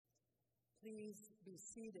Please be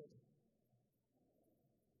seated.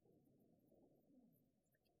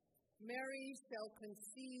 Mary shall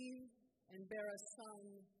conceive and bear a son,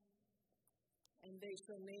 and they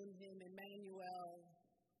shall name him Emmanuel.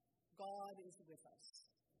 God is with us.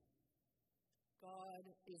 God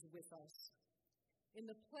is with us. In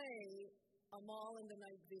the play, Amal and the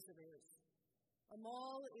Night Visitors,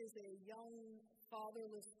 Amal is a young,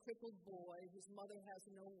 fatherless, crippled boy whose mother has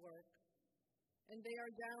no work, and they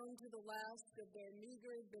are down to the last of their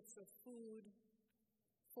meager bits of food,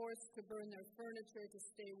 forced to burn their furniture to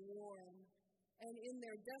stay warm, and in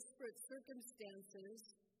their desperate circumstances,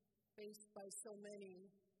 faced by so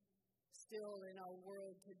many still in our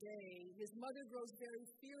world today, his mother grows very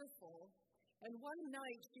fearful, and one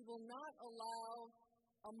night she will not allow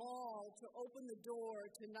Amal to open the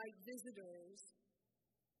door to night visitors,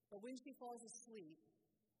 but when she falls asleep,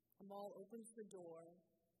 Amal opens the door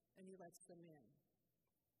and he lets them in.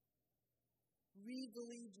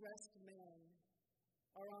 Regally dressed men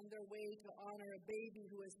are on their way to honor a baby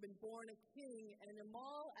who has been born a king, and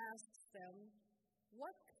Amal asks them,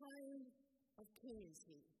 "What kind of king is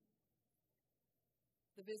he?"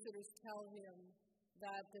 The visitors tell him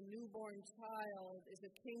that the newborn child is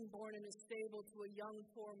a king born in a stable to a young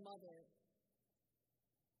poor mother,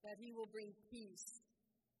 that he will bring peace,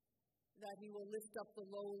 that he will lift up the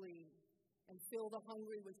lowly and fill the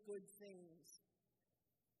hungry with good things,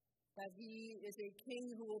 that he is a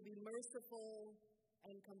king who will be merciful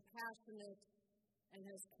and compassionate and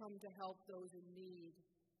has come to help those in need.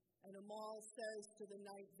 And Amal says to the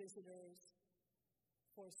night visitors,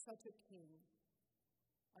 "For such a king,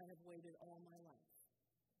 I have waited all my life."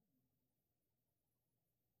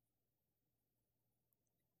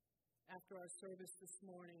 After our service this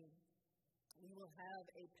morning, we will have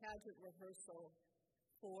a pageant rehearsal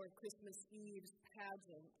for Christmas Eve's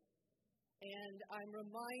pageant. And I'm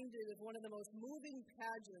reminded of one of the most moving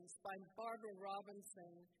pageants by Barbara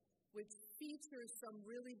Robinson, which features some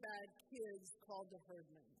really bad kids called the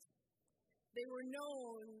Herdmans. They were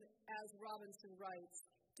known, as Robinson writes,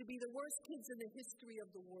 to be the worst kids in the history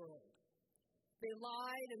of the world. They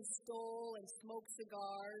lied and stole and smoked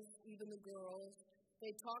cigars, even the girls.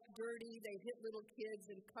 They talked dirty, they hit little kids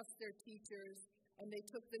and cussed their teachers, and they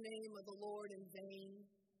took the name of the Lord in vain.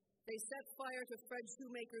 They set fire to Fred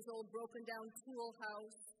Shoemaker's old broken-down tool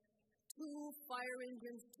house, 2 fire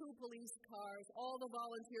engines, 2 police cars, all the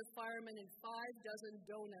volunteer firemen, and 5 dozen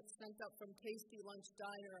donuts sent up from Tasty Lunch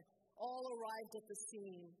Diner, all arrived at the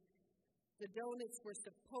scene. The donuts were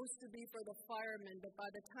supposed to be for the firemen, but by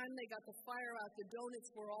the time they got the fire out, the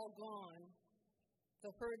donuts were all gone.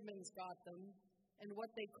 The Herdmans got them, and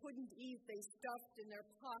what they couldn't eat, they stuffed in their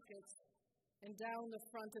pockets. And down the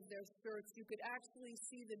front of their skirts, you could actually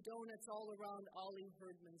see the donuts all around Ollie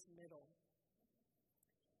Herdman's middle.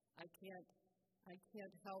 I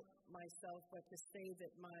can't help myself but to say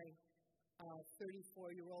that my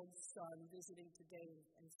 34-year-old son visiting today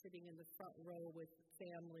and sitting in the front row with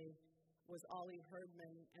family was Ollie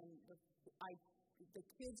Herdman, and the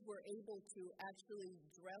kids were able to actually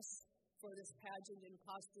dress for this pageant in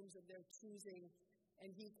costumes of their choosing. And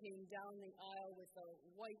he came down the aisle with a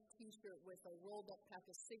white T-shirt with a rolled-up pack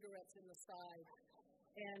of cigarettes in the side,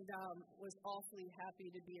 and was awfully happy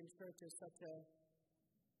to be in church as such a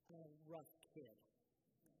rough kid.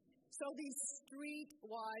 So these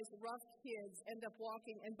streetwise rough kids end up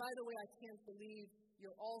walking, and by the way, I can't believe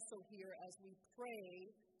you're also here as we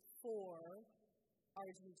pray for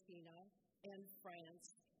Argentina and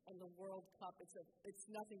France and the World Cup. It's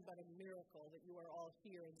nothing but a miracle that you are all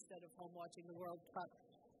here instead of home watching the World Cup,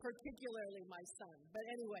 particularly my son. But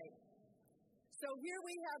anyway, so here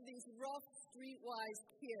we have these rough, streetwise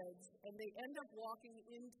kids, and they end up walking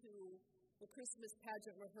into the Christmas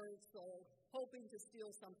pageant rehearsal, hoping to steal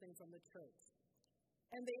something from the church.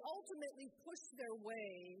 And they ultimately push their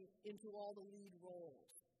way into all the lead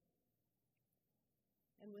roles.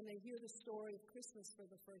 And when they hear the story of Christmas for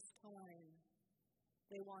the first time,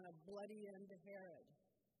 they want a bloody end to Herod.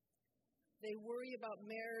 They worry about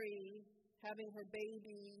Mary having her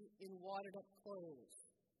baby in wadded-up clothes.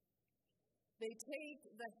 They take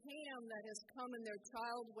the ham that has come in their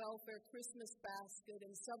child welfare Christmas basket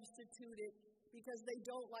and substitute it because they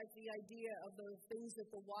don't like the idea of the things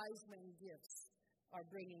that the wise men gifts are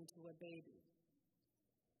bringing to a baby.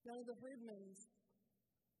 None of the Herdmans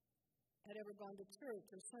had ever gone to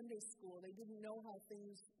church or Sunday school. They didn't know how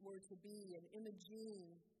things were to be. And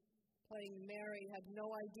Imogene, playing Mary, had no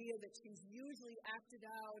idea that she's usually acted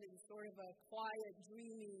out in sort of a quiet,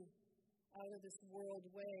 dreamy, out-of-this-world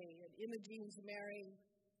way. And Imogene's Mary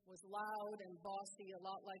was loud and bossy, a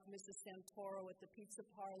lot like Mrs. Santoro at the pizza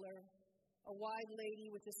parlor. a wide lady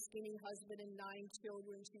with a skinny husband and 9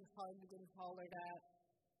 children she hugged and hollered at.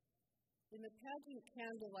 In the pageant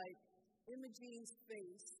candlelight, Imogene's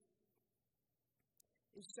face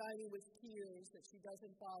is shiny with tears that she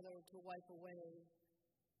doesn't bother to wipe away.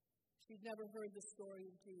 She'd never heard the story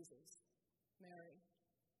of Jesus, Mary,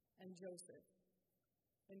 and Joseph.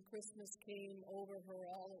 And Christmas came over her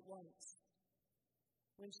all at once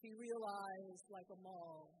when she realized, like a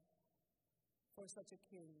mall, for such a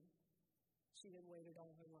king, she had waited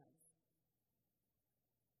all her life.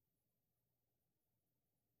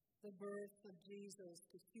 The birth of Jesus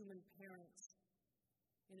to human parents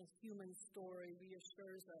in a human story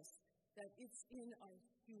reassures us that it's in our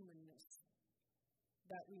humanness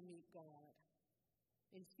that we meet God.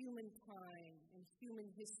 In human time, in human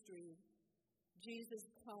history, Jesus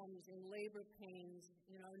comes in labor pains,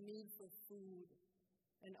 in our need for food,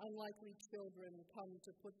 and unlikely children come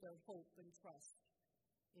to put their hope and trust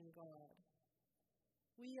in God.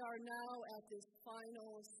 We are now at this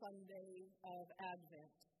final Sunday of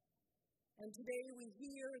Advent. And today we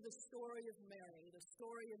hear the story of Mary, the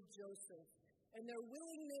story of Joseph, and their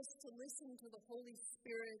willingness to listen to the Holy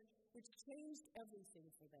Spirit, which changed everything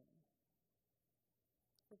for them.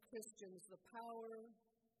 For Christians, the power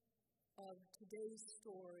of today's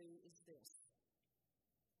story is this.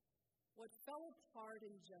 What fell apart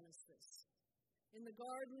in Genesis, in the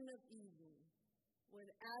Garden of Eden, when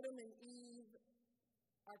Adam and Eve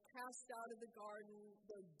are cast out of the garden,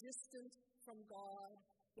 they're distant from God,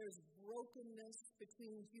 there's brokenness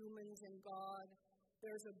between humans and God,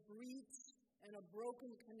 there's a breach and a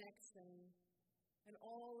broken connection, and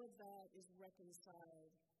all of that is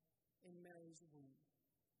reconciled in Mary's womb.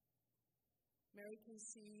 Mary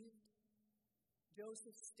conceived,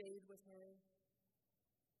 Joseph stayed with her,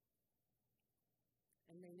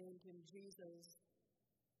 and they named him Jesus.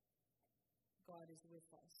 God is with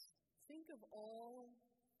us. Think of all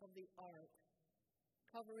of the art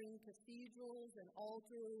covering cathedrals and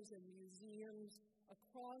altars and museums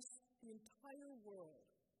across the entire world.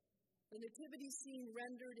 The nativity scene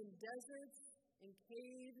rendered in deserts, in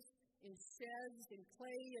caves, in sheds, in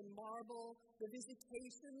clay and marble, the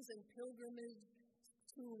visitations and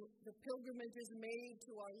the pilgrimages made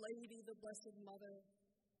to Our Lady, the Blessed Mother,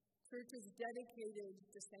 churches dedicated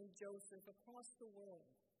to St. Joseph across the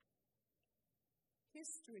world.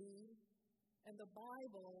 History and the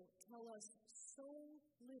Bible tell us so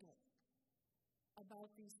little about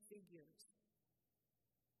these figures.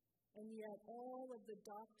 And yet all of the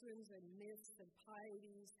doctrines and myths and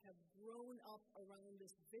pieties have grown up around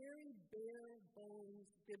this very bare-bones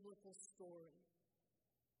biblical story.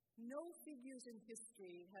 No figures in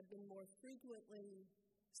history have been more frequently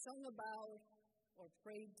sung about or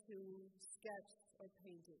prayed to, sketched, or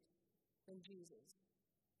painted than Jesus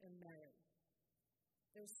and Mary.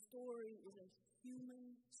 Their story is a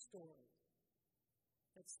human story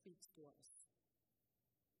that speaks to us.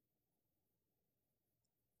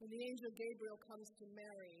 When the angel Gabriel comes to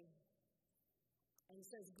Mary and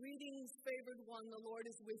says, "Greetings, favored one, the Lord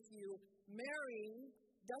is with you," Mary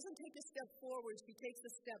doesn't take a step forward, she takes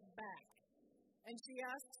a step back. And she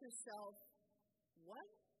asks herself, what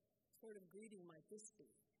sort of greeting might this be?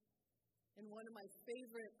 In one of my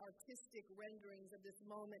favorite artistic renderings of this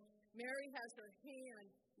moment, Mary has her hand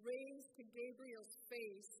raised to Gabriel's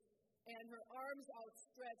face and her arms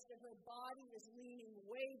outstretched and her body is leaning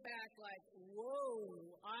way back like,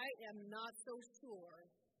 whoa, I am not so sure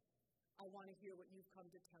I want to hear what you've come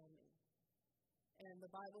to tell me. And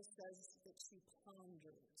the Bible says that she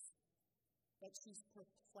ponders, that she's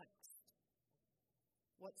perplexed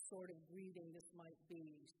what sort of greeting this might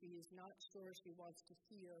be. She is not sure she wants to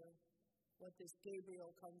hear what this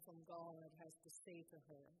Gabriel come from God has to say to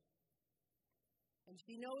her. And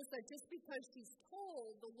she knows that just because she's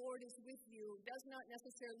told the Lord is with you does not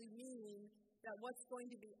necessarily mean that what's going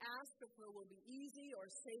to be asked of her will be easy or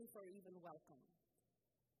safe or even welcome.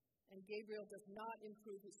 And Gabriel does not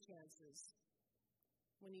improve his chances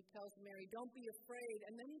when he tells Mary, "Don't be afraid."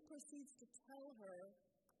 And then he proceeds to tell her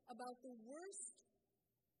about the worst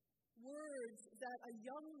words that a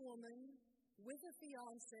young woman with a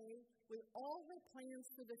fiancé, with all her plans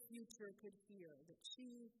for the future, could hear, that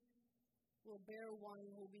she will bear one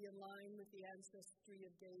who will be in line with the ancestry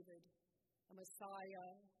of David, a Messiah,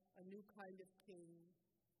 a new kind of king,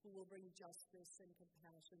 who will bring justice and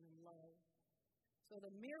compassion and love. So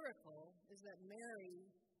the miracle is that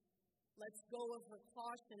Mary lets go of her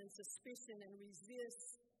caution and suspicion and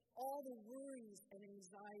resists all the worries and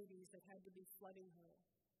anxieties that had to be flooding her.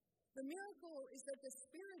 The miracle is that the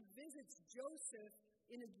Spirit visits Joseph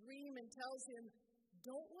in a dream and tells him,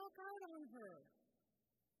 "Don't walk out on her.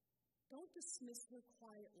 Don't dismiss her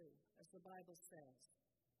quietly, as the Bible says.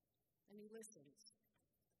 And he listens.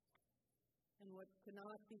 And what could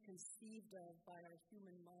not be conceived of by our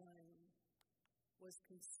human mind was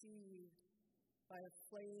conceived by a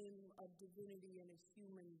flame of divinity in a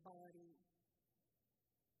human body,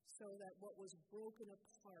 so that what was broken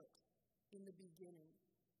apart in the beginning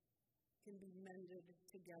can be mended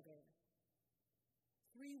together.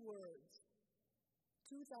 3 words,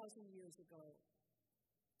 2,000 years ago,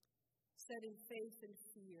 said in faith and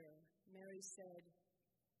fear. Mary said,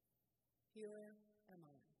 "Here am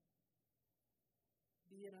I.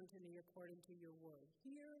 Be it unto me according to your word."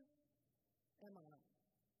 Here am I.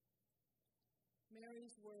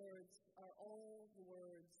 Mary's words are all the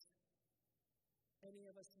words any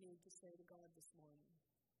of us need to say to God this morning.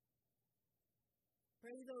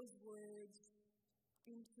 Pray those words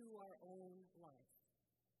into our own life.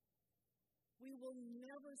 We will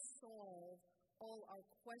never solve all our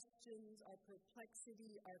questions, our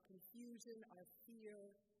perplexity, our confusion, our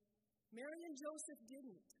fear. Mary and Joseph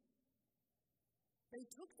didn't. They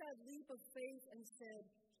took that leap of faith and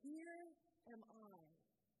said, "Here am I."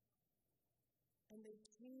 And they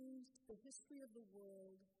changed the history of the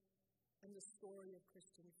world and the story of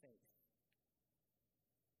Christian faith.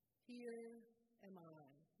 Here am I.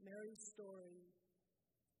 Mary's story,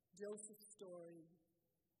 Joseph's story,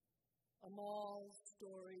 Amal's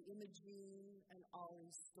story, Imogene and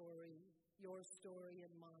Ollie's story, your story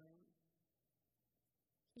and mine.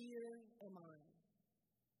 Here am I.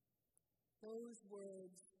 Those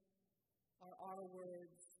words are our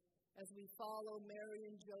words as we follow Mary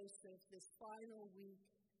and Joseph this final week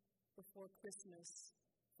before Christmas,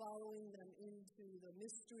 following them into the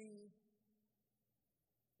mystery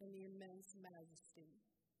and the immense majesty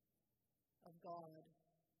of God